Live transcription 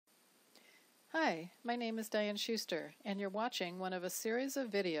Hi, my name is Diane Schuster, and you're watching one of a series of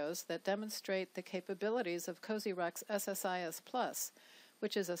videos that demonstrate the capabilities of COZYROC's SSIS Plus,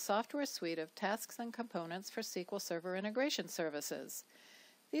 which is a software suite of tasks and components for SQL Server integration services.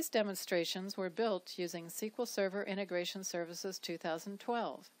 These demonstrations were built using SQL Server Integration Services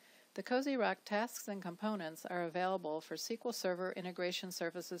 2012. The COZYROC tasks and components are available for SQL Server Integration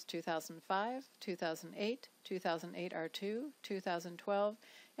Services 2005, 2008, 2008 R2, 2012,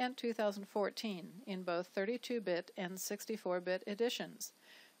 and 2014 in both 32-bit and 64-bit editions.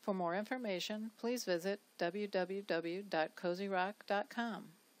 For more information, please visit www.cozyroc.com.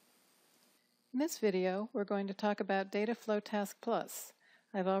 In this video, we're going to talk about Dataflow Task Plus.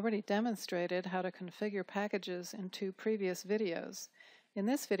 I've already demonstrated how to configure packages in two previous videos. In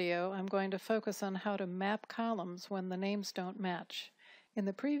this video, I'm going to focus on how to map columns when the names don't match. In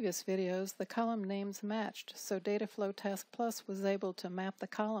the previous videos, the column names matched, so Dataflow Task Plus was able to map the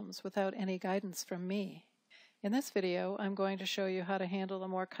columns without any guidance from me. In this video, I'm going to show you how to handle a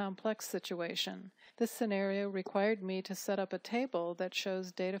more complex situation. This scenario required me to set up a table that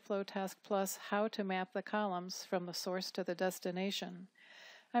shows Dataflow Task Plus how to map the columns from the source to the destination.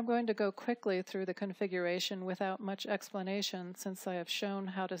 I'm going to go quickly through the configuration without much explanation since I have shown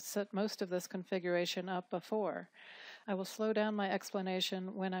how to set most of this configuration up before. I will slow down my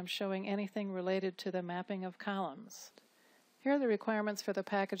explanation when I'm showing anything related to the mapping of columns. Here are the requirements for the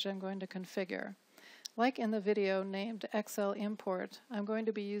package I'm going to configure. Like in the video named Excel Import, I'm going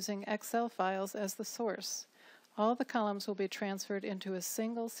to be using Excel files as the source. All the columns will be transferred into a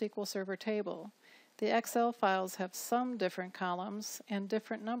single SQL Server table. The Excel files have some different columns and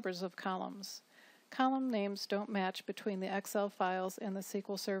different numbers of columns. Column names don't match between the Excel files and the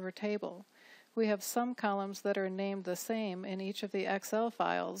SQL Server table. We have some columns that are named the same in each of the Excel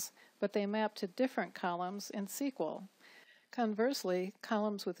files, but they map to different columns in SQL. Conversely,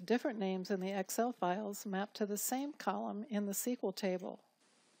 columns with different names in the Excel files map to the same column in the SQL table.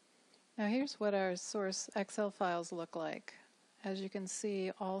 Now here's what our source Excel files look like. As you can see,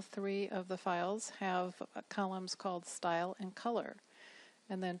 all three of the files have columns called Style and Color.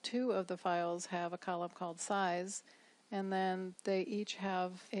 And then two of the files have a column called Size, and then they each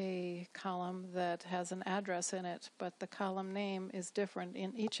have a column that has an address in it, but the column name is different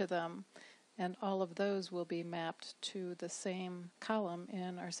in each of them, and all of those will be mapped to the same column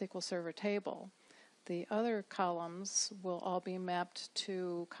in our SQL Server table. The other columns will all be mapped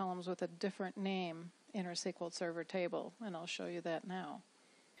to columns with a different name in our SQL Server table, and I'll show you that now.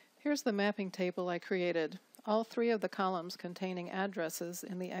 Here's the mapping table I created. All three of the columns containing addresses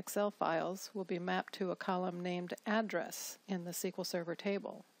in the Excel files will be mapped to a column named Address in the SQL Server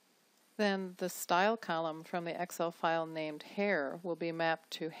table. Then the Style column from the Excel file named Hair will be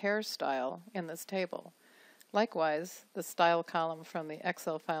mapped to Hairstyle in this table. Likewise, the Style column from the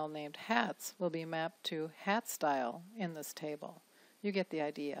Excel file named Hats will be mapped to Hatstyle in this table. You get the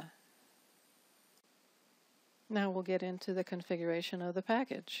idea. Now we'll get into the configuration of the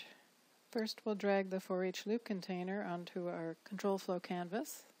package. First, we'll drag the for each loop container onto our control flow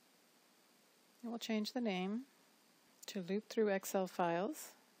canvas. And we'll change the name to Loop Through Excel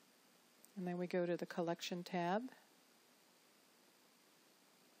Files. And then we go to the Collection tab.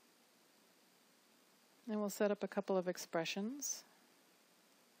 And we'll set up a couple of expressions,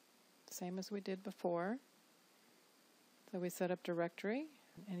 same as we did before. So we set up directory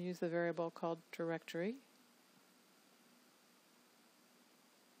and use the variable called directory.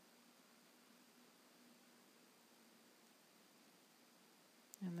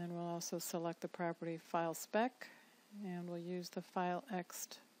 And then we'll also select the property file spec, and we'll use the file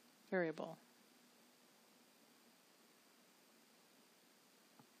ext variable.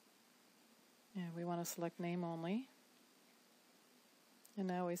 And we want to select name only. And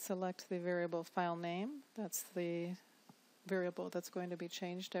now we select the variable file name. That's the variable that's going to be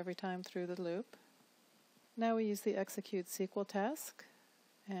changed every time through the loop. Now we use the execute SQL task,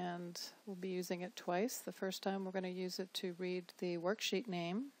 and we'll be using it twice. The first time we're going to use it to read the worksheet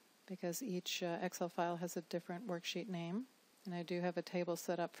name, because each Excel file has a different worksheet name. And I do have a table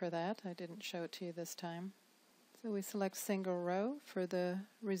set up for that. I didn't show it to you this time. So we select single row for the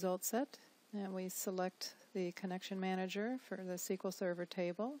result set, and we select the connection manager for the SQL Server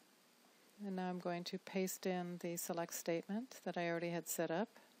table. And now I'm going to paste in the select statement that I already had set up.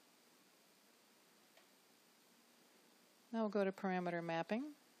 Now we'll go to parameter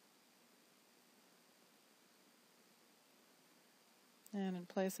mapping. And in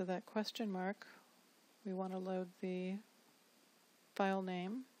place of that question mark, we want to load the file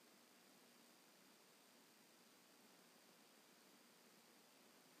name.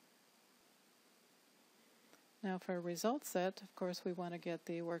 Now for a result set, of course, we want to get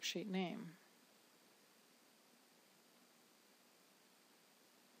the worksheet name.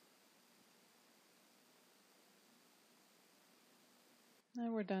 Now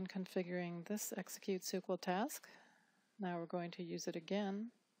we're done configuring this execute SQL task. Now we're going to use it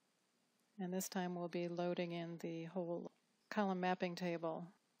again, and this time we'll be loading in the whole column mapping table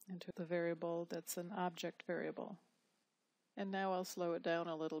into the variable that's an object variable. And now I'll slow it down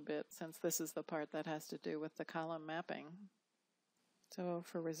a little bit since this is the part that has to do with the column mapping. So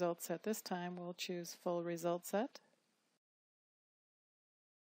for result set this time, we'll choose full result set.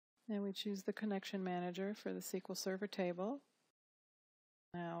 And we choose the connection manager for the SQL Server table.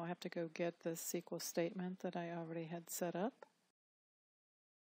 Now I have to go get the SQL statement that I already had set up.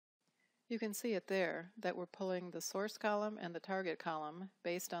 You can see it there that we're pulling the source column and the target column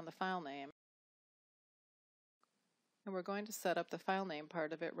based on the file name. And we're going to set up the file name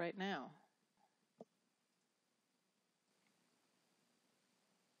part of it right now.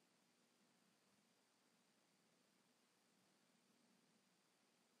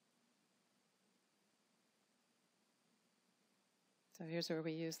 So here's where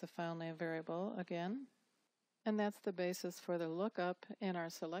we use the file name variable again. And that's the basis for the lookup in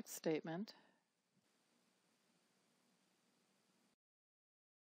our select statement.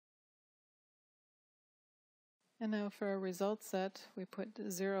 And now for our result set, we put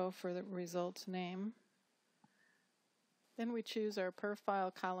 0 for the result name. Then we choose our per file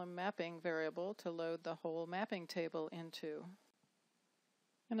column mapping variable to load the whole mapping table into.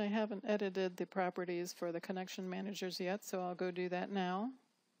 And I haven't edited the properties for the connection managers yet, so I'll go do that now.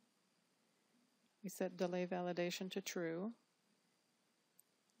 We set delay validation to true.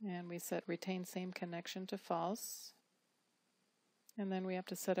 And we set retain same connection to false. And then we have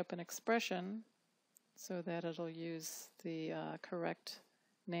to set up an expression so that it'll use the correct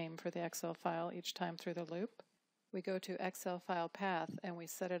name for the Excel file each time through the loop. We go to Excel file path and we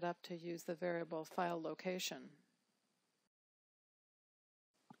set it up to use the variable file location.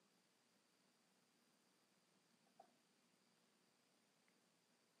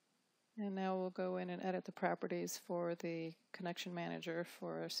 And now we'll go in and edit the properties for the connection manager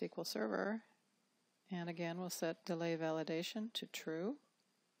for our SQL Server. And again, we'll set delay validation to true.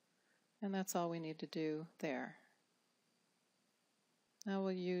 And that's all we need to do there. Now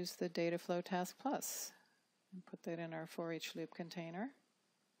we'll use the data flow task plus and put that in our for each loop container.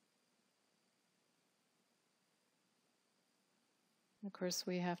 Of course,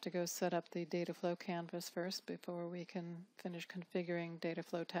 we have to go set up the data flow canvas first before we can finish configuring data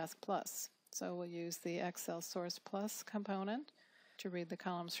flow task plus. So we'll use the Excel source plus component to read the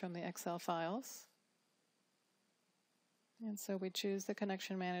columns from the Excel files. And so we choose the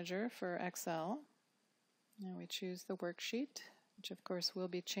connection manager for Excel, and we choose the worksheet, which of course will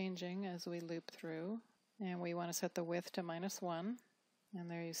be changing as we loop through. And we want to set the width to -1. And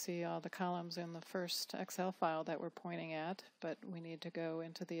there you see all the columns in the first Excel file that we're pointing at, but we need to go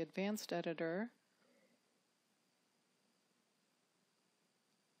into the advanced editor.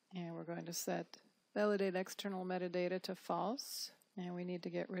 And we're going to set validate external metadata to false, and we need to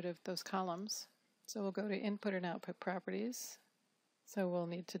get rid of those columns. So we'll go to input and output properties. So we'll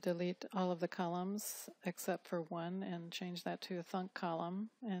need to delete all of the columns except for one and change that to a thunk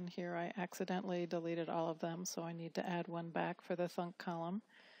column. And here I accidentally deleted all of them, so I need to add one back for the thunk column.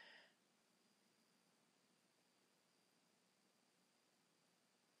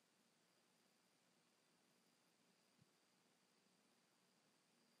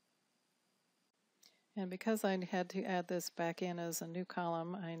 And because I had to add this back in as a new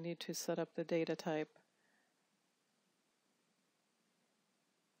column, I need to set up the data type.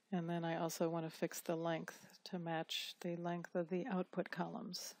 And then I also want to fix the length to match the length of the output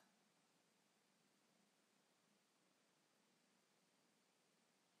columns.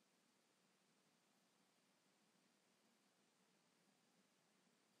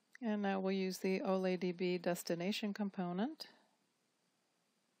 And now we'll use the OLEDB destination component.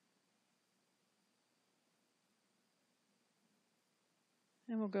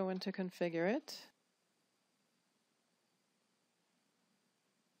 And we'll go in to configure it.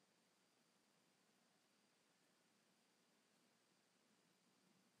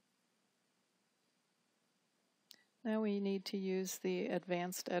 Now we need to use the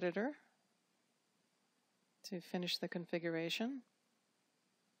advanced editor to finish the configuration.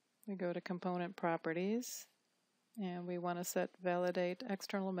 We go to component properties, and we want to set validate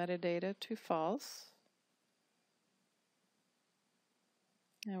external metadata to false.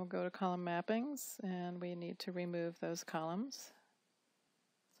 And we'll go to column mappings, and we need to remove those columns.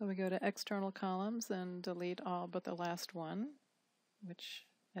 So we go to external columns and delete all but the last one, which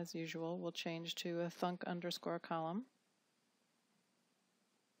as usual will change to a thunk underscore column.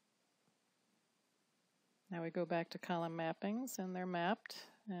 Now we go back to column mappings, and they're mapped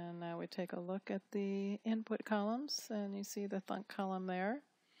And now we take a look at the input columns, and you see the thunk column there.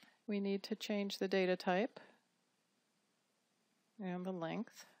 We need to change the data type and the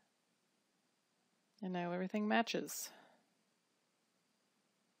length. And now everything matches.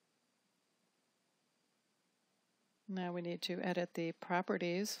 Now we need to edit the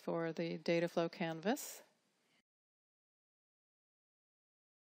properties for the data flow canvas.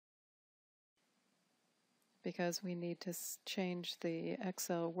 Because we need to change the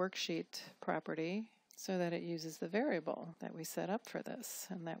Excel worksheet property so that it uses the variable that we set up for this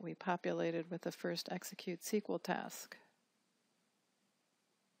and that we populated with the first execute SQL task.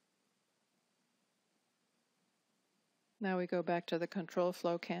 Now we go back to the control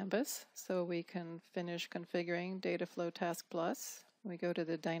flow canvas so we can finish configuring Data Flow Task Plus. We go to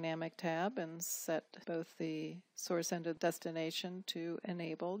the Dynamic tab and set both the source and the destination to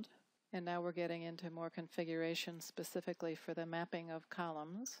enabled. And now we're getting into more configuration specifically for the mapping of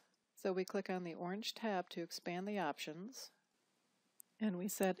columns. So we click on the orange tab to expand the options. And we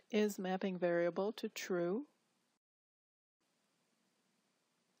set is mapping variable to true.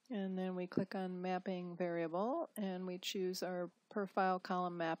 And then we click on mapping variable and we choose our per file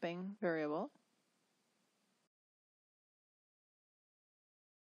column mapping variable.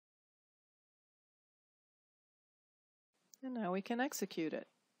 And now we can execute it.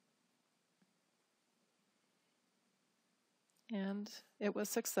 And it was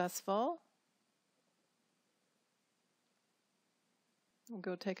successful. We'll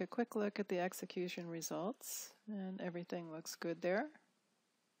go take a quick look at the execution results, and everything looks good there.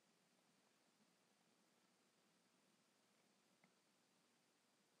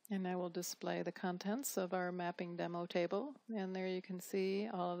 And I will display the contents of our mapping demo table, and there you can see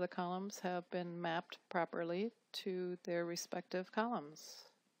all of the columns have been mapped properly to their respective columns.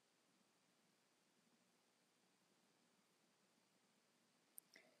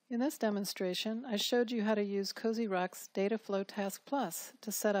 In this demonstration, I showed you how to use COZYROC's Data Flow Task Plus to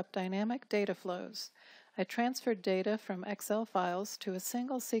set up dynamic data flows. I transferred data from Excel files to a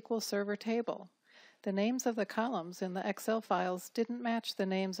single SQL Server table. The names of the columns in the Excel files didn't match the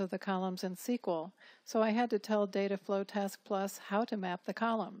names of the columns in SQL, so I had to tell Data Flow Task Plus how to map the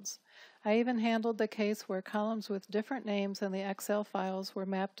columns. I even handled the case where columns with different names in the Excel files were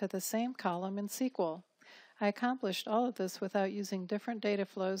mapped to the same column in SQL. I accomplished all of this without using different data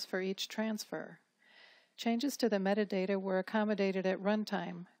flows for each transfer. Changes to the metadata were accommodated at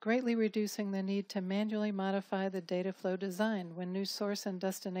runtime, greatly reducing the need to manually modify the data flow design when new source and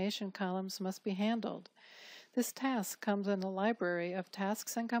destination columns must be handled. This task comes in a library of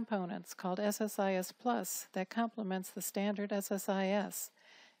tasks and components called SSIS Plus that complements the standard SSIS,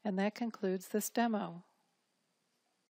 and that concludes this demo.